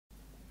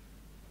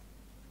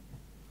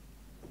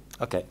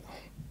Okay.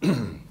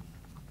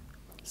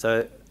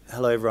 So,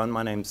 hello everyone.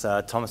 My name's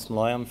Thomas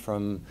Molloy. I'm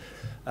from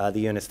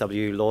the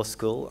UNSW Law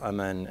School.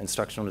 I'm an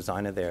instructional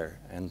designer there,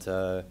 and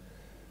so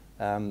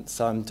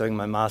I'm doing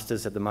my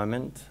master's at the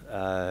moment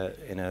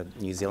in a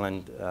New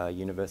Zealand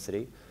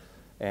university,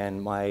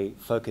 and my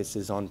focus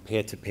is on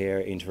peer-to-peer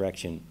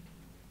interaction.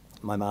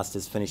 My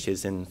master's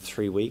finishes in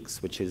 3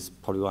 weeks, which is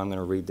probably why I'm going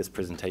to read this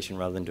presentation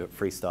rather than do it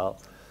freestyle,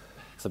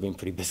 because I've been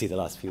pretty busy the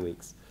last few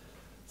weeks.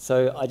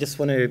 So I just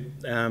want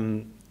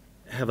to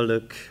have a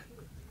look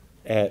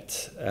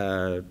at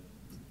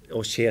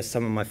or share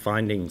some of my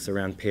findings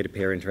around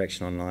peer-to-peer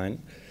interaction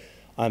online.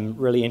 I'm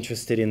really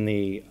interested in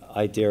the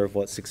idea of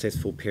what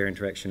successful peer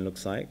interaction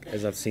looks like.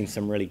 As I've seen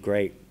some really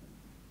great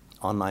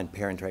online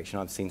peer interaction,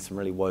 I've seen some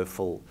really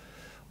woeful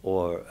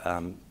or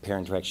peer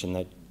interaction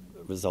that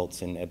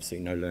results in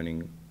absolutely no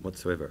learning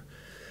whatsoever.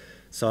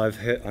 So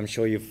I'm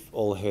sure you've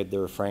all heard the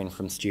refrain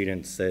from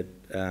students that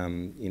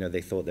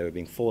they thought they were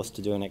being forced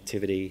to do an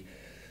activity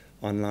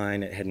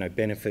online, it had no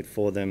benefit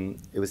for them,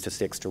 it was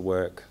just extra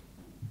work.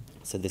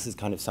 So this is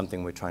kind of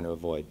something we're trying to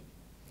avoid.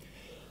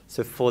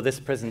 So for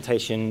this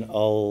presentation,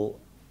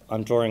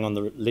 I'm drawing on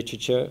the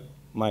literature,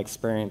 my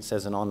experience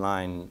as an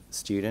online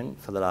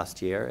student for the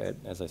last year at,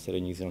 as I said, a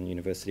New Zealand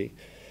university,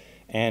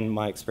 and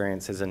my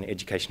experience as an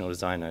educational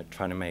designer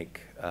trying to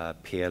make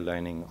peer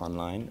learning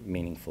online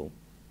meaningful.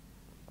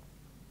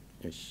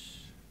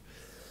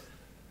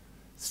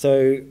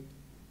 So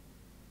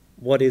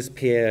what is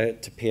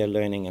peer-to-peer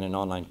learning in an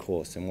online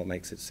course and what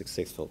makes it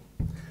successful?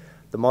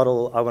 The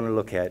model I want to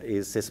look at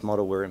is this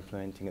model we're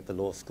implementing at the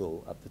law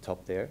school up the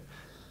top there.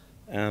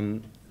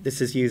 This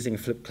is using a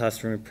flipped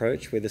classroom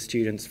approach where the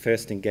students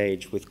first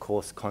engage with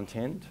course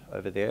content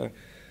over there.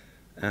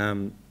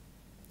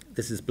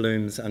 This is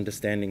Bloom's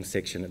understanding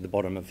section at the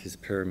bottom of his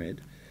pyramid.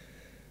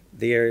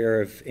 The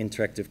area of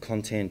interactive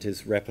content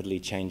is rapidly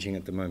changing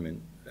at the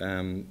moment.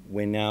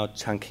 We're now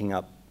chunking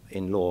up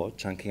in law,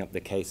 chunking up the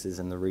cases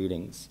and the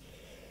readings,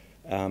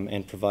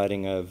 and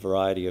providing a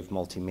variety of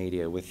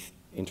multimedia with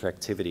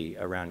interactivity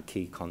around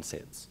key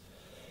concepts.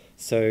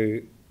 So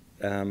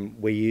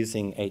we're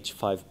using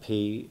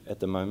H5P at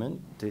the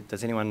moment.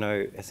 Does anyone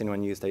know, has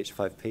anyone used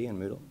H5P in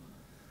Moodle?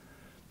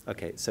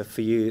 Okay, so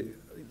for you,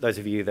 those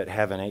of you that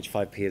have an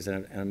H5P is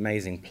an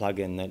amazing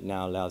plugin that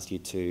now allows you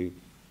to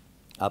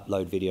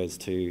upload videos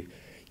to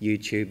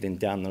YouTube, then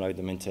download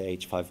them into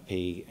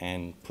H5P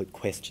and put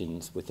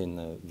questions within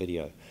the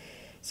video.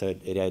 So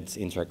it adds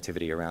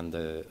interactivity around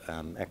the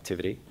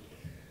activity.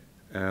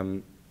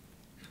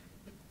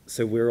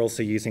 So we're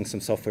also using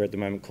some software at the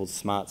moment called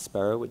Smart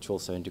Sparrow, which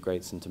also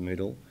integrates into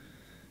Moodle.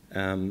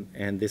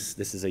 And this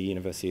is a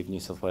University of New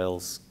South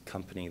Wales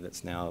company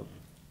that's now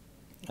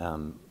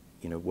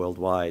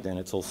worldwide, and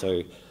it's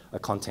also a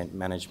content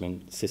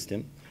management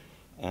system.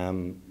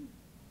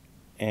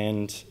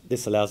 And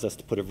this allows us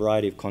to put a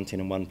variety of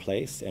content in one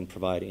place and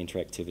provide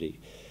interactivity.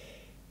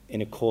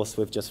 In a course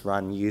we've just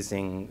run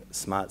using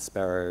Smart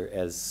Sparrow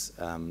as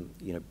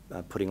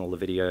putting all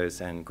the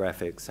videos and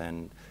graphics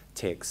and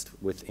text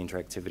with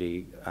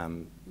interactivity,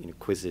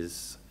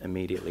 quizzes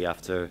immediately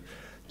after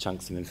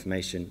chunks of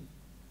information.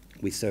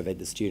 We surveyed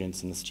the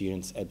students and the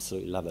students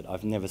absolutely love it.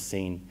 I've never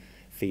seen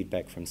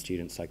feedback from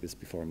students like this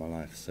before in my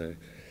life, so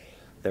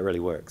that really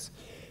works.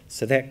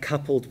 So that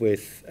coupled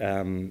with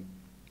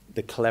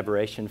the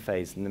collaboration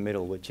phase in the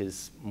middle, which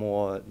is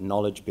more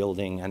knowledge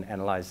building and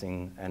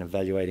analysing and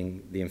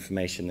evaluating the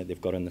information that they've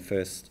got in the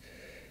first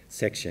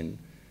section,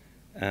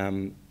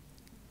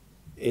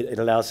 it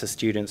allows the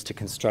students to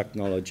construct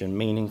knowledge and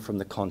meaning from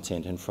the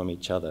content and from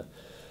each other.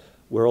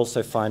 We're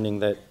also finding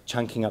that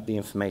chunking up the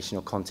information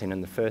or content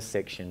in the first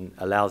section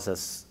allows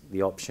us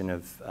the option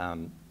of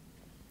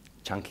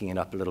chunking it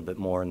up a little bit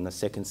more in the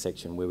second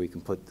section, where we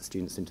can put the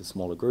students into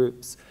smaller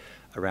groups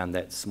around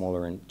that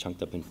smaller and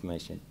chunked up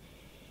information.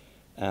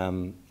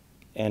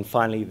 And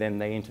finally, then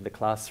they enter the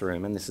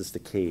classroom, and this is the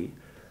key.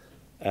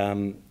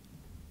 They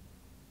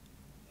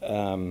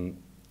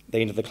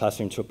enter the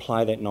classroom to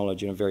apply that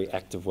knowledge in a very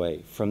active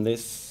way. For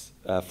us,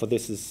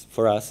 this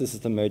is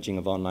the merging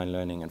of online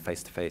learning and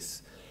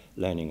face-to-face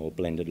learning or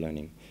blended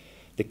learning.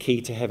 The key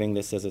to having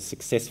this as a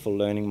successful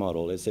learning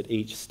model is that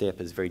each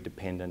step is very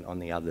dependent on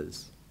the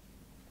others.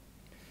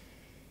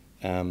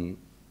 In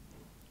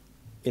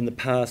the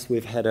past,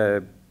 we've had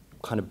a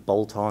kind of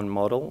bolt-on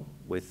model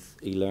with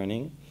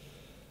e-learning,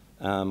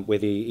 where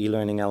the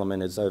e-learning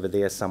element is over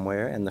there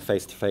somewhere and the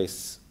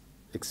face-to-face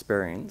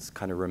experience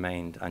kind of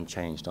remained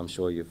unchanged. I'm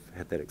sure you've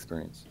had that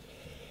experience.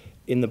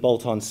 In the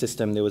bolt-on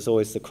system, there was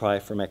always the cry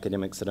from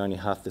academics that only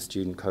half the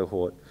student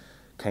cohort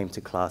came to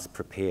class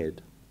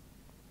prepared.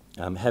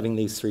 Having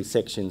these three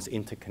sections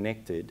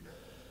interconnected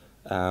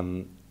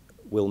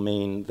will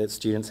mean that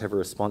students have a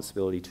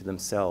responsibility to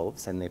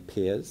themselves and their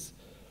peers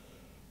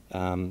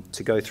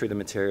to go through the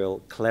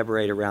material,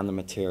 collaborate around the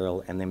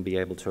material, and then be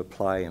able to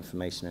apply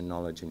information and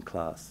knowledge in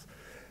class.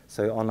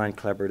 So online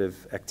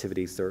collaborative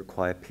activities that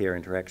require peer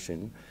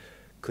interaction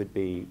could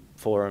be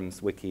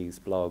forums, wikis,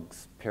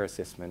 blogs, peer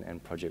assessment,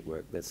 and project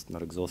work. That's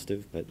not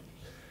exhaustive, but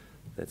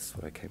that's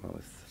what I came up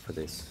with for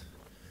this.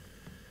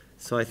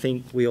 So I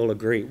think we all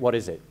agree. What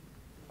is it?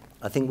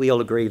 I think we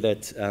all agree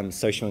that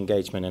social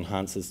engagement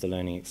enhances the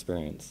learning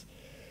experience.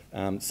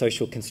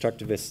 Social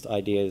constructivist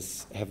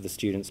ideas have the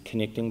students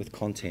connecting with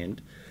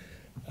content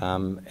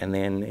and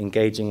then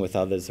engaging with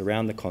others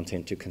around the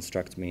content to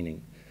construct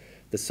meaning.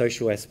 The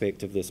social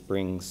aspect of this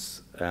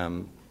brings,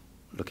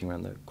 looking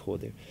around the core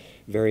there,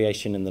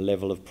 variation in the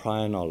level of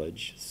prior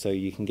knowledge, so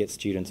you can get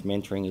students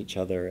mentoring each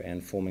other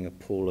and forming a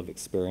pool of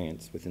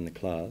experience within the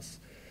class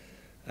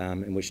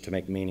in which to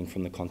make meaning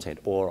from the content,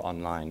 or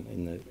online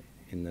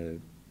in the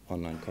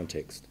online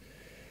context.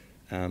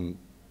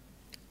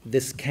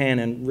 This can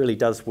and really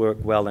does work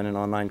well in an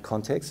online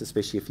context,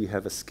 especially if you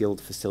have a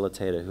skilled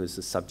facilitator who is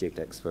a subject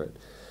expert.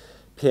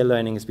 Peer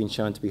learning has been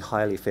shown to be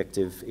highly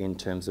effective in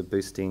terms of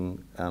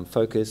boosting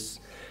focus,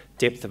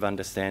 depth of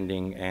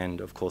understanding, and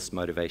of course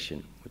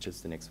motivation, which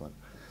is the next one.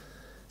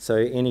 So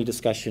any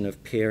discussion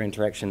of peer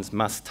interactions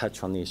must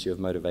touch on the issue of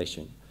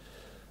motivation.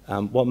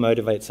 What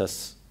motivates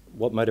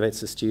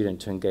a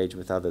student to engage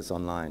with others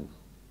online?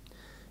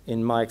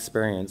 In my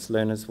experience,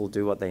 learners will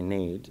do what they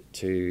need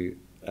to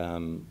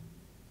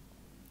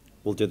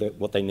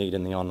what they need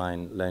in the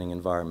online learning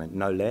environment,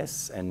 no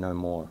less and no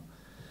more.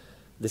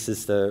 This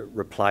is the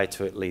reply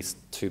to at least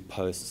 2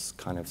 posts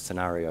kind of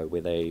scenario where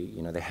they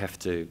have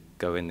to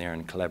go in there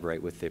and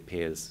collaborate with their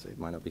peers. It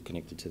might not be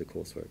connected to the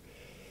coursework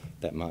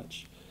that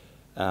much.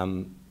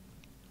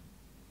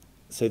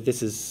 So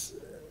this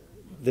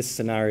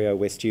scenario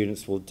where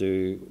students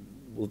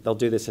they'll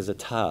do this as a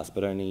task,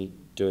 but only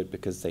do it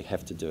because they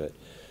have to do it.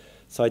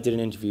 So I did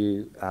an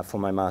interview for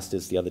my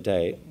master's the other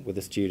day with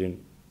a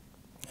student,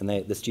 and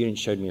the student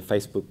showed me a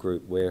Facebook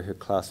group where her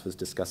class was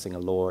discussing a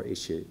law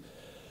issue.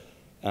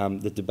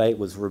 The debate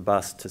was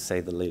robust, to say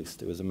the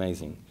least. It was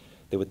amazing.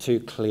 There were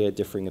 2 clear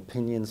differing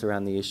opinions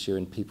around the issue,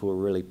 and people were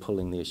really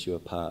pulling the issue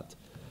apart.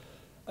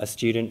 A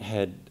student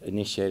had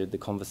initiated the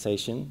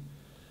conversation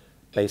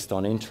based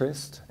on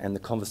interest, and the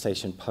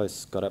conversation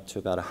posts got up to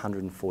about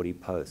 140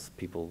 posts,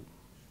 people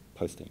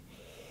posting,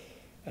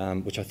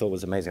 which I thought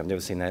was amazing. I've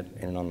never seen that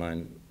in an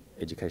online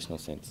educational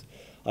sense.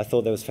 I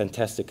thought that was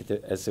fantastic,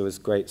 as there was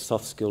great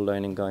soft skill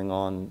learning going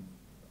on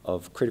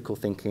of critical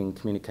thinking,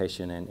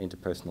 communication, and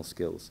interpersonal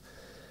skills.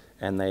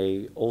 And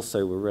they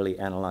also were really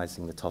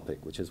analysing the topic,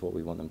 which is what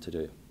we want them to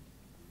do.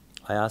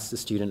 I asked the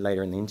student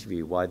later in the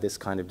interview why this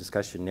kind of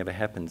discussion never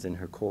happens in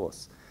her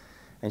course.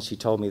 And she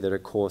told me that her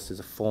course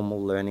is a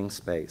formal learning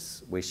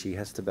space where she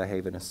has to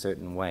behave in a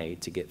certain way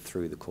to get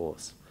through the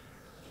course.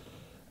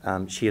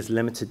 She has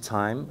limited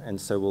time, and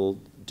so will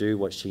do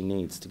what she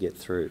needs to get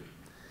through.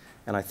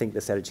 And I think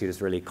this attitude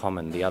is really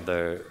common. The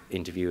other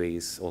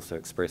interviewees also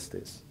expressed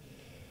this.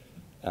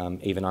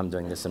 Even I'm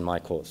doing this in my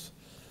course.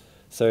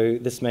 So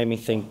this made me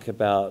think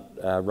about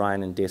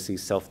Ryan and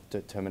Desi's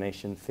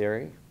self-determination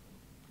theory,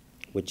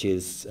 which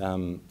is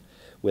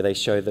where they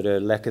show that a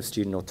lack of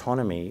student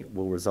autonomy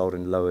will result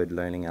in lowered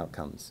learning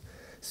outcomes.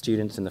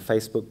 Students in the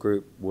Facebook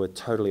group were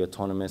totally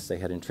autonomous. They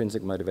had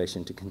intrinsic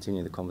motivation to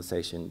continue the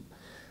conversation.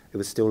 It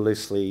was still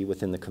loosely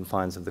within the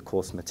confines of the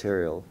course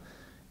material,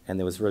 and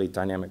there was really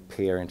dynamic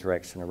peer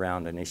interaction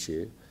around an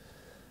issue.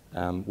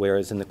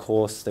 Whereas in the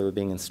course, they were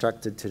being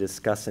instructed to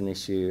discuss an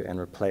issue and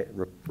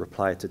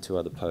reply to 2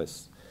 other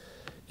posts.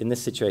 In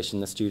this situation,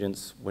 the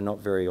students were not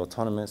very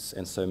autonomous,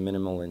 and so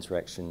minimal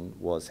interaction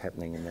was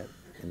happening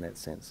in that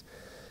sense.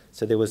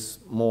 So there was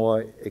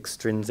more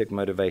extrinsic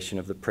motivation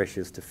of the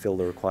pressures to fill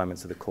the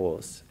requirements of the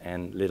course,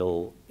 and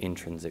little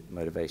intrinsic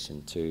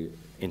motivation to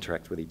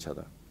interact with each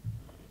other.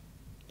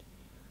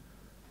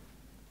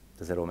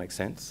 Does that all make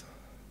sense?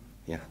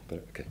 Yeah,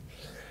 okay.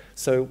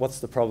 So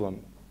what's the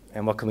problem,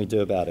 and what can we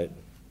do about it?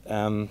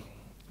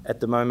 At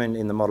the moment,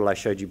 in the model I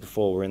showed you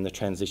before, we're in the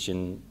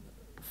transition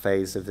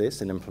phase of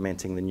this and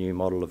implementing the new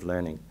model of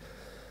learning.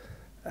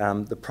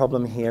 The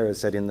problem here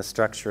is that in the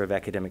structure of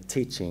academic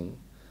teaching,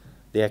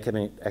 the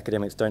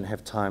academics don't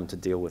have time to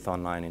deal with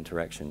online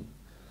interaction.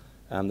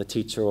 The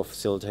teacher or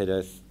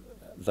facilitator,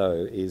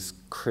 though, is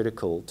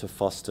critical to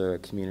foster a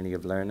community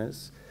of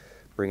learners,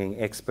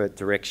 bringing expert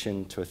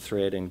direction to a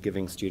thread and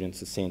giving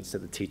students a sense that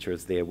the teacher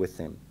is there with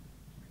them.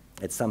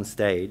 At some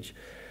stage,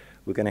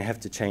 we're going to have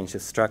to change the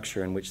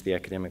structure in which the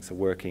academics are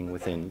working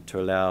within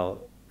to allow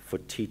for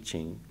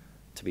teaching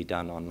to be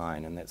done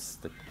online, and that's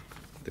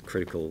the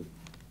critical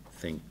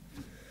thing.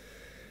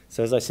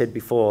 So as I said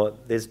before,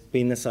 there's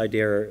been this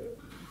idea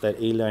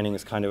that e-learning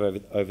is kind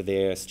of over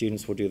there.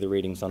 Students will do the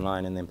readings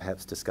online and then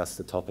perhaps discuss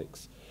the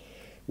topics.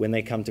 When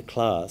they come to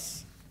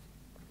class,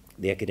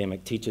 the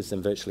academic teaches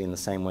them virtually in the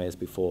same way as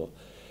before.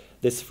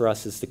 This, for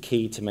us, is the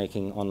key to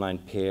making online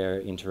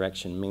peer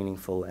interaction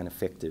meaningful and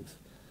effective.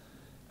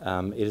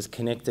 It is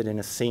connected in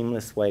a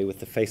seamless way with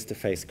the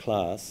face-to-face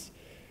class.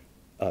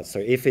 So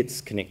if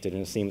it's connected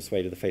in a seamless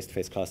way to the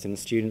face-to-face class, then the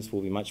students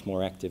will be much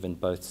more active in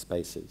both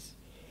spaces.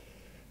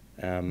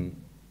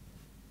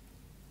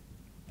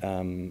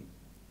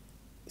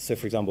 So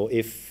for example,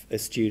 if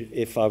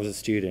I was a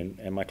student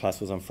and my class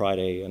was on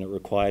Friday and it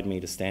required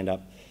me to stand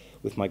up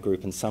with my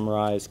group and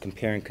summarize,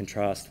 compare and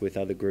contrast with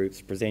other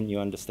groups, present new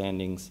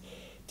understandings,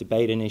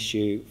 debate an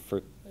issue,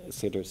 et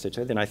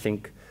cetera, then I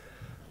think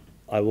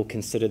I will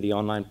consider the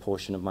online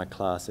portion of my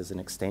class as an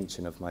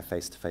extension of my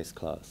face-to-face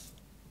class.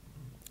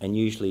 And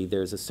usually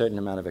there is a certain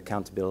amount of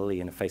accountability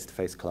in a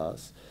face-to-face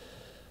class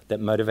that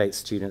motivates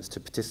students to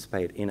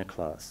participate in a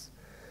class.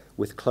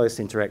 With close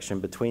interaction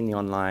between the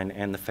online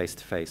and the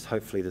face-to-face,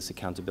 hopefully this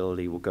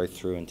accountability will go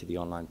through into the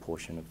online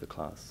portion of the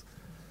class.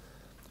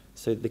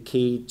 So the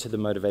key to the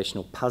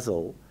motivational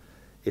puzzle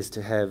is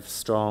to have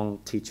strong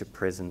teacher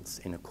presence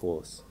in a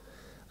course,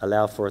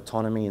 allow for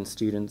autonomy in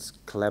students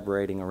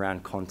collaborating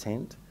around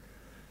content,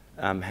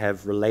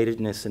 have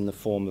relatedness in the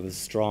form of a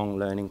strong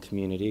learning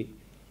community,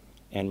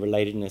 and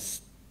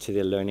relatedness to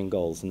their learning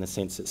goals in the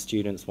sense that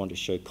students want to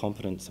show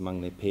competence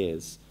among their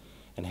peers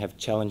and have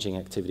challenging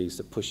activities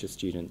that push the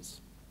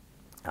students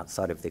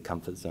outside of their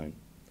comfort zone.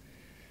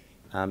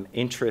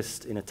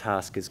 Interest in a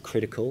task is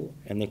critical,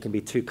 and there can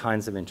be two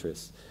kinds of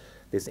interest.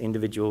 There's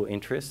individual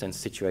interest and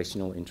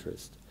situational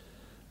interest.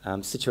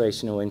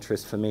 Situational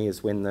interest for me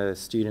is when the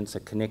students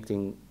are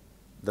connecting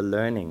the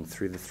learning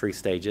through the 3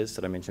 stages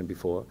that I mentioned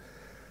before,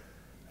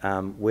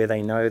 where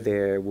they know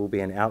there will be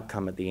an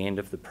outcome at the end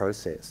of the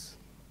process.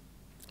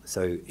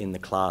 So in the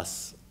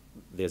class,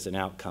 there's an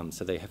outcome,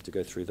 so they have to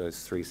go through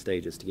those 3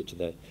 stages to get to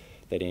that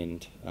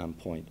end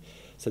point.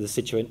 So the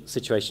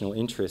situational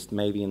interest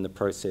may be in the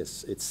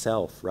process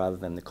itself rather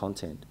than the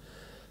content.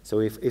 So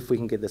if we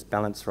can get this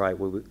balance right,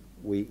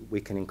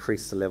 we can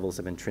increase the levels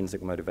of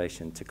intrinsic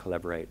motivation to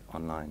collaborate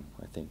online,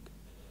 I think.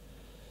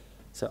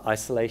 So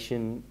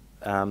isolation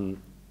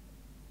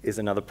is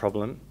another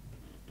problem.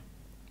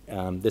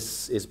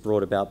 This is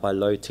brought about by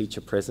low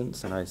teacher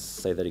presence, and I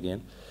say that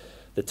again.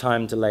 The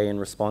time delay in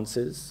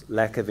responses,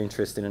 lack of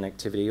interest in an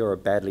activity or a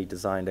badly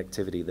designed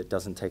activity that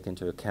doesn't take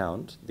into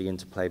account the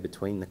interplay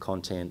between the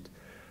content,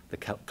 the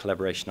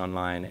collaboration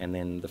online, and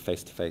then the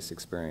face-to-face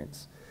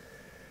experience.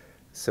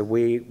 So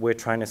we're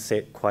trying to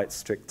set quite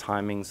strict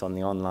timings on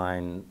the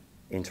online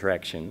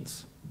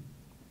interactions.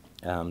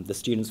 The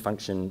students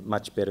function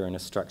much better in a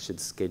structured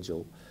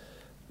schedule,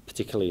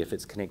 particularly if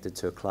it's connected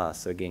to a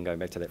class. So again, going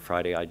back to that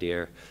Friday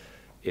idea,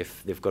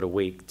 if they've got a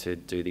week to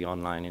do the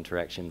online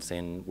interactions,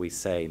 then we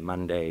say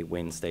Monday,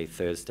 Wednesday,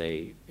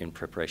 Thursday in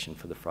preparation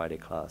for the Friday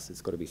class. It's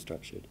got to be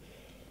structured.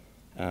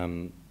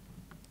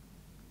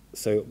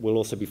 So we'll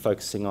also be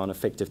focusing on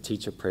effective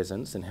teacher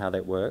presence and how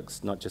that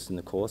works, not just in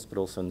the course, but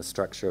also in the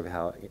structure of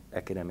how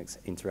academics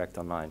interact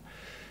online.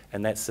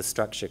 And that's the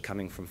structure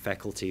coming from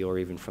faculty or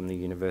even from the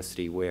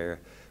university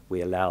where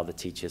we allow the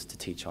teachers to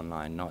teach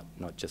online, not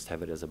just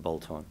have it as a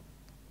bolt-on.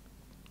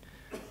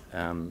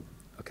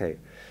 Okay,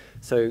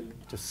 so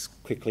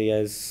just quickly,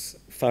 as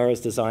far as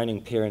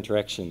designing peer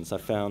interactions, I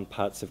found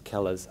parts of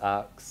Keller's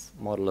ARCS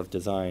model of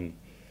design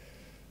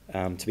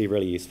to be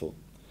really useful.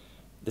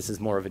 This is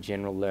more of a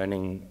general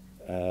learning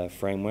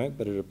framework,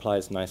 but it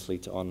applies nicely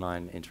to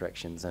online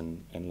interactions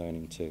and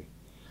learning too.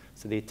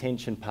 So the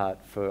attention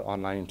part for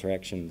online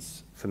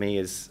interactions for me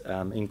is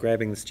in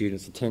grabbing the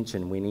student's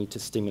attention, we need to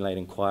stimulate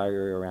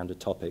inquiry around a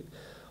topic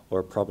or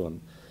a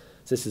problem.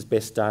 So this is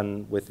best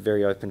done with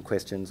very open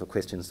questions or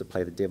questions that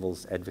play the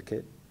devil's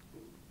advocate.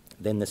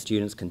 Then the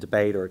students can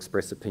debate or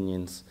express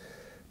opinions,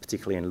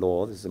 particularly in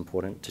law, this is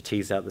important, to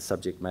tease out the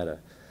subject matter.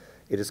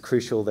 It is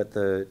crucial that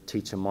the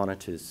teacher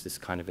monitors this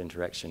kind of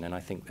interaction, and I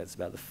think that's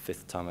about the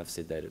 5th time I've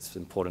said that. It's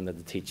important that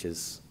the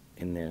teachers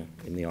in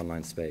the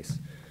online space.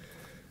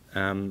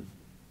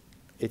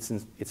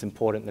 It's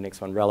important, the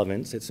next one,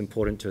 relevance. It's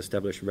important to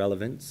establish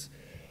relevance,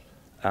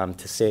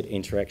 to set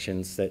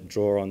interactions that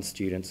draw on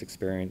students'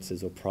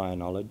 experiences or prior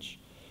knowledge.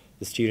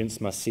 The students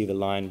must see the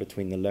line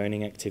between the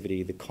learning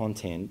activity, the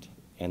content,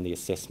 and the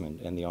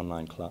assessment and the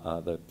online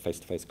the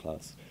face-to-face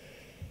class.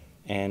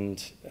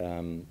 And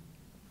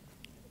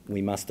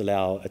we must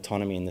allow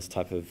autonomy in this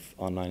type of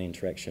online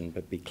interaction,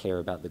 but be clear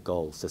about the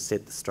goals. So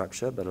set the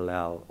structure, but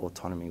allow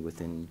autonomy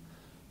within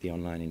the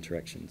online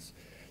interactions.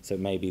 So it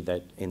may be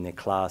that in their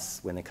class,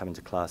 when they come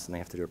into class and they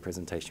have to do a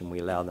presentation, we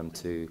allow them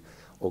to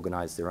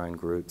organise their own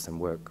groups and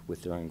work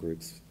with their own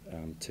groups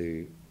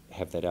to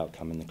have that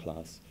outcome in the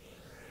class.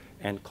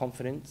 And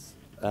confidence.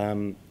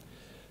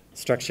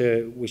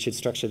 We should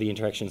structure the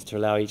interactions to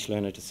allow each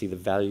learner to see the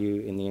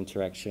value in the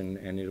interaction,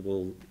 and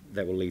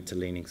that will lead to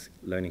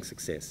learning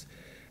success.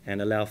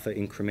 And allow for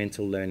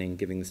incremental learning,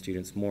 giving the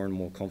students more and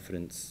more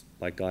confidence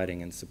by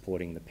guiding and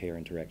supporting the peer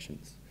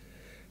interactions.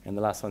 And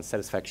the last one,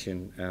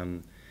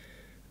 satisfaction.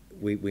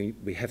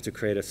 We have to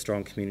create a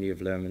strong community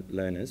of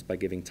learners by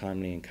giving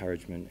timely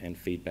encouragement and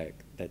feedback.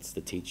 That's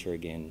the teacher,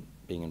 again,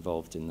 being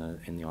involved in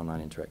the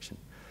online interaction.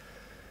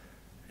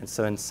 And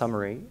so in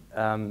summary,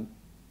 so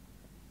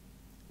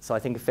I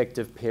think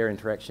effective peer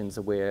interactions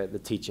are where the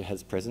teacher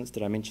has presence.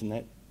 Did I mention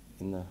that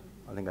in the,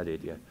 I think I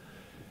did, yeah.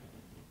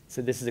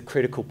 So this is a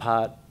critical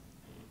part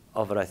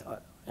of it,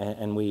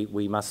 and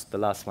we must, the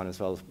last one as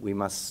well, we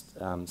must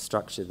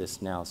structure this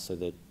now so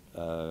that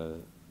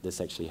this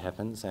actually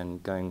happens.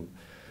 And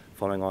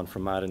following on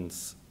from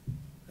Martin's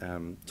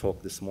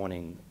talk this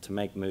morning, to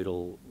make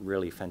Moodle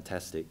really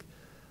fantastic,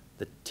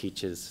 the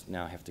teachers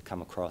now have to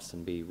come across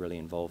and be really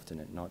involved in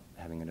it, not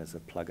having it as a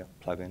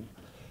plug-in.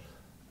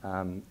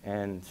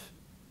 And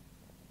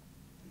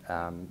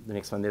the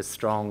next one, there's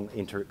strong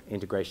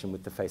integration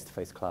with the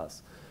face-to-face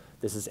class.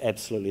 This is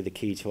absolutely the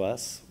key to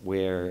us,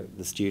 where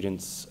the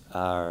students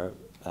are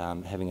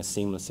having a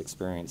seamless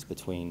experience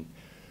between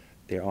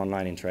their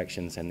online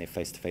interactions and their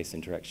face-to-face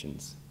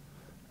interactions.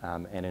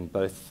 And in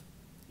both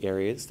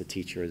areas, the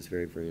teacher is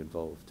very, very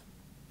involved.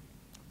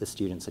 The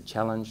students are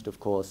challenged, of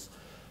course,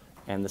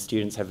 and the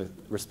students have a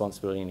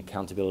responsibility and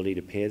accountability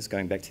to peers,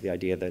 going back to the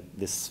idea that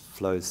this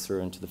flows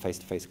through into the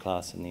face-to-face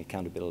class, and the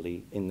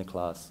accountability in the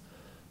class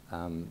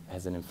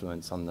has an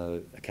influence on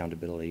the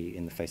accountability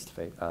in the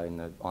face-to-face, in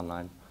the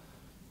online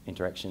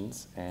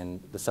interactions.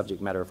 And the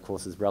subject matter, of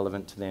course, is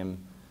relevant to them,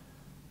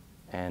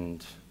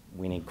 and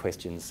we need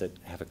questions that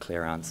have a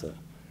clear answer.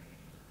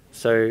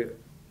 So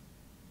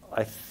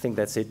I think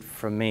that's it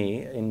from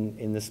me.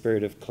 In the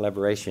spirit of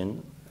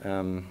collaboration,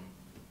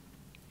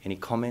 any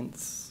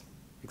comments,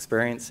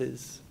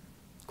 experiences,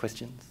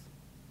 questions?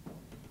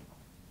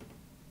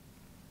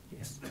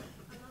 Yes.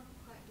 I love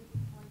the fact that you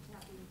point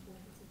out the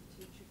importance of the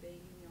teacher being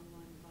in the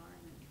online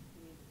environment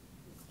with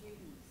the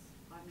students.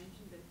 I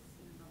mentioned this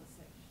in another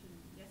section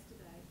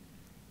yesterday,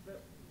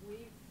 but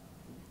we've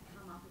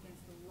come up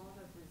against a lot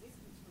of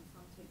resistance from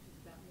some teachers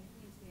about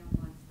moving into the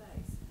online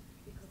space,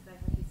 because they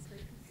have this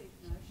preconceived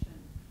notion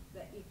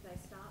that if they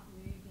start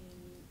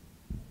moving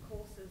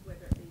courses,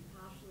 whether it be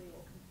partially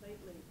or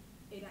completely,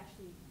 it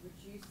actually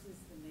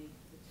reduces the need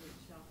for the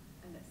teacher,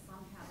 and that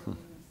somehow they're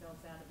getting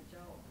themselves out of a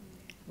job.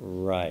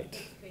 Right.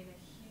 It's been a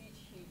huge,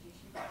 huge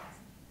issue for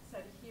us. So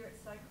to hear it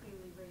so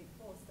clearly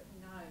reinforced that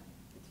no,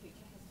 the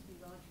teacher has to be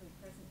largely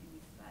present in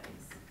this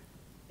space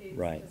is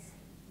just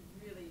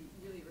really,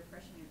 really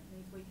refreshing, and it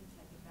means we can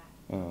take it back.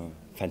 Oh,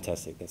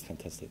 fantastic, that's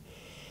fantastic.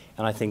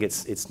 And I think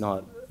it's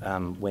not,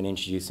 when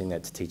introducing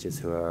that to teachers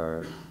who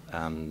are,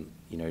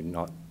 you know,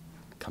 not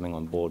coming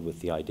on board with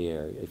the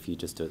idea, if you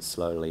just do it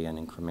slowly and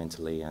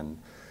incrementally, and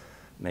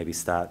maybe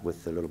start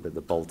with a little bit of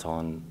the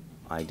bolt-on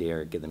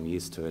idea, get them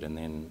used to it, and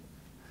then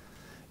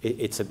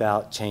it's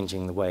about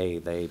changing the way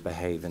they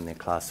behave in their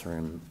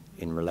classroom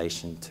in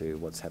relation to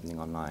what's happening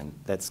online.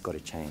 That's got to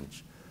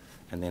change.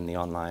 And then the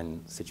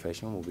online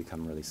situation will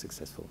become really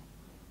successful,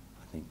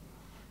 I think.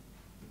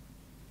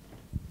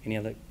 Any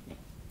other?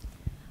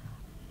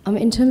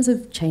 In terms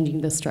of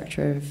changing the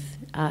structure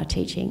of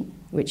teaching,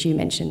 which you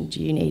mentioned,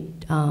 you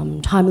need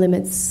time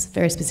limits,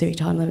 very specific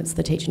time limits.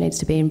 The teacher needs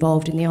to be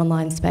involved in the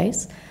online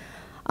space.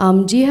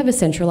 Do you have a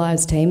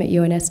centralised team at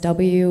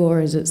UNSW,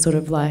 or is it sort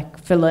of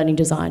like for learning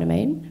design, I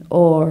mean?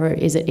 Or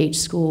is it each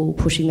school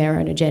pushing their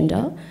own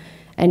agenda?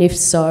 And if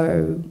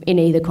so, in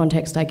either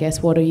context, I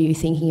guess, what are you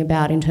thinking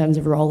about in terms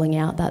of rolling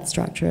out that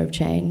structure of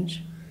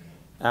change?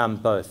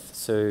 Both.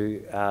 So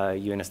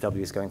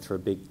UNSW is going through a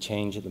big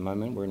change at the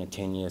moment. We're in a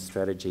 10-year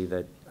strategy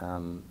that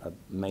a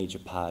major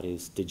part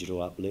is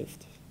digital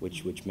uplift,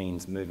 which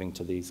means moving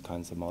to these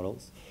kinds of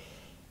models.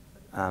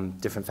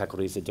 Different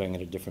faculties are doing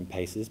it at different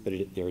paces, but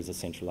there is a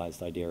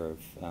centralised idea of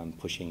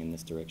pushing in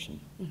this direction.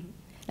 Mm-hmm.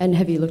 And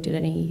have you looked at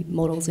any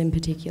models in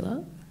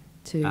particular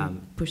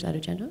to push that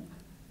agenda?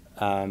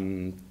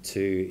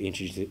 To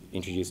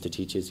introduce to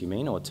teachers, you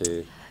mean, or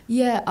to?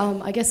 Yeah,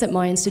 I guess at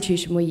my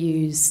institution we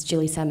use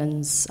Gilly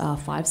Salmon's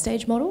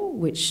 5-stage model,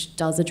 which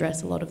does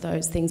address a lot of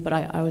those things, but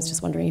I was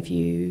just wondering if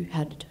you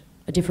had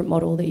a different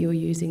model that you were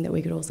using that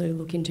we could also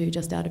look into,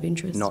 just out of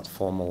interest. Not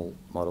formal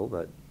model,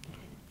 but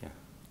yeah.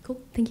 Cool,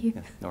 thank you.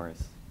 Yeah, no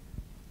worries.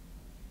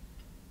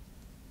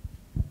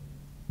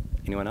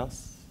 Anyone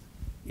else?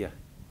 Yeah.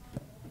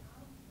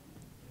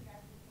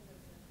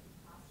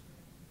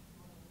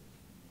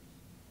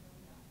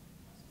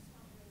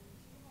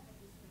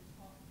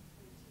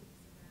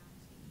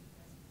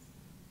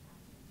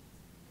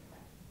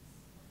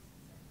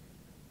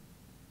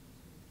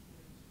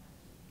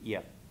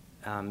 Yeah.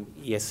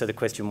 Yes, so the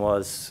question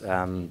was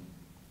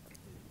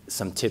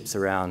some tips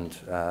around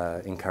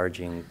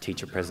encouraging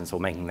teacher presence or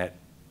making that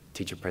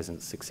teacher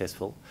presence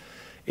successful.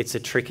 It's a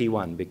tricky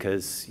one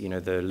because, you know,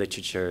 the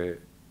literature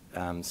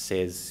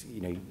says,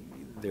 you know,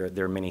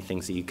 there are many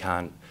things that you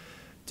can't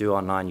do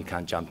online. You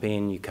can't jump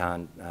in, you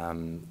can't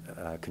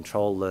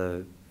control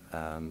the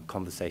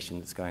conversation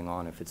that's going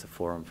on if it's a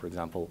forum, for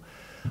example.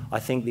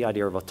 I think the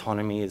idea of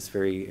autonomy is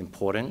very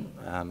important,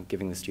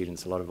 giving the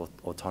students a lot of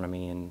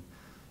autonomy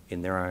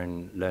in their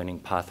own learning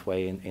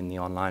pathway in the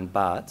online,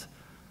 but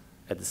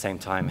at the same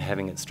time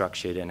having it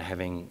structured and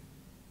having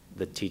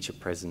the teacher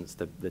presence,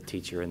 the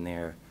teacher in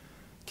there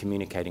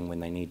communicating when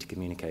they need to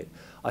communicate.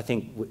 I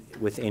think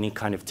with any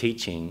kind of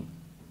teaching,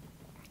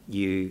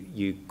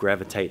 you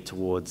gravitate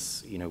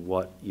towards, you know,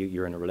 what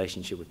you're in a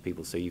relationship with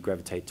people, so you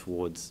gravitate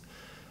towards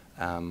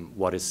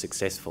what is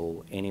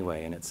successful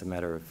anyway, and it's a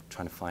matter of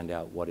trying to find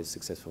out what is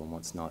successful and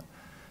what's not.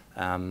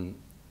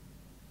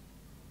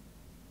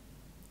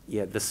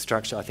 Yeah, the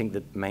structure, I think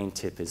the main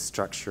tip is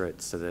structure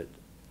it so that,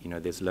 you know,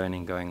 there's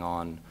learning going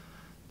on,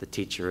 the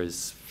teacher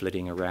is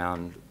flitting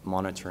around,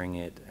 monitoring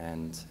it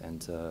and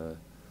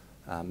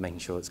making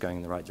sure it's going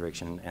in the right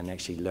direction, and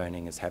actually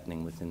learning is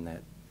happening within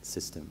that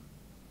system.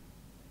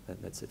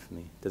 That's it for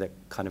me. Did that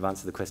kind of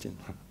answer the question?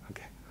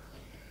 Okay.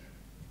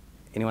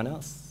 Anyone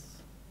else?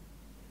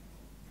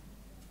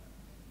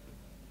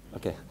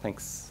 Okay,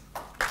 thanks.